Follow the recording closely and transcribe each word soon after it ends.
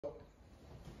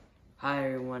Hi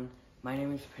everyone, my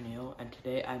name is Peniel, and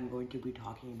today I'm going to be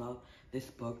talking about this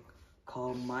book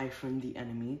called My Friend the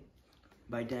Enemy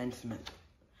by Dan Smith.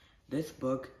 This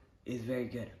book is very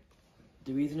good.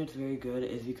 The reason it's very good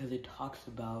is because it talks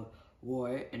about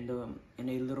war in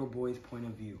a little boy's point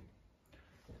of view.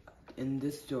 In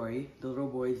this story, the little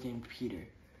boy is named Peter.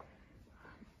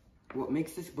 What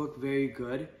makes this book very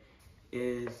good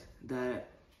is that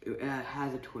it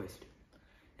has a twist.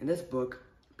 In this book,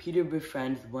 Peter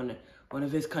befriends one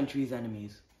of his country's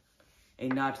enemies, a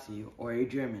Nazi or a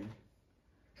German.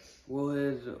 Will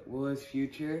his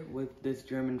future with this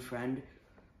German friend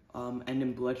end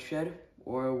in bloodshed,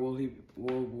 or will it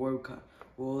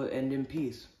end in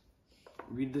peace?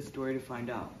 Read the story to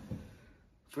find out.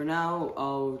 For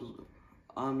now,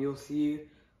 you'll see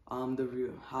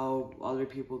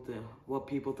what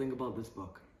people think about this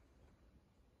book.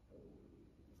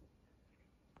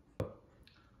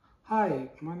 Hi,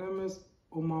 my name is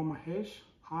Uma Mahesh.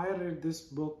 I read this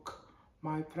book,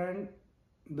 My Friend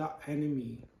the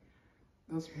Enemy.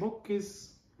 This book is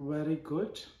very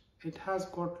good. It has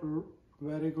got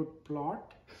very good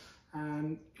plot,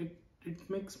 and it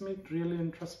makes me really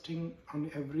interesting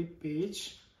on every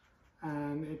page,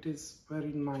 and it is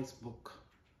very nice book.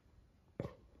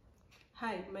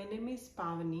 Hi, my name is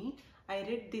Pavani. I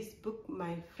read this book,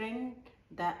 My Friend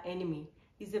the Enemy.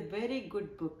 It's a very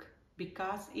good book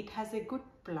because it has a good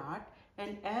plot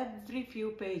and every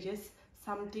few pages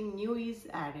something new is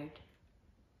added.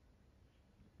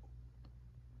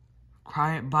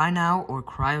 Buy now or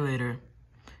cry later.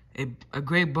 A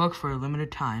great book for a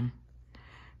limited time.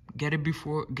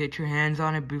 Get your hands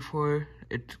on it before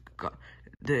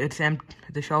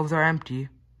the shelves are empty.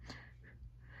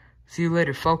 See you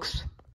later, folks.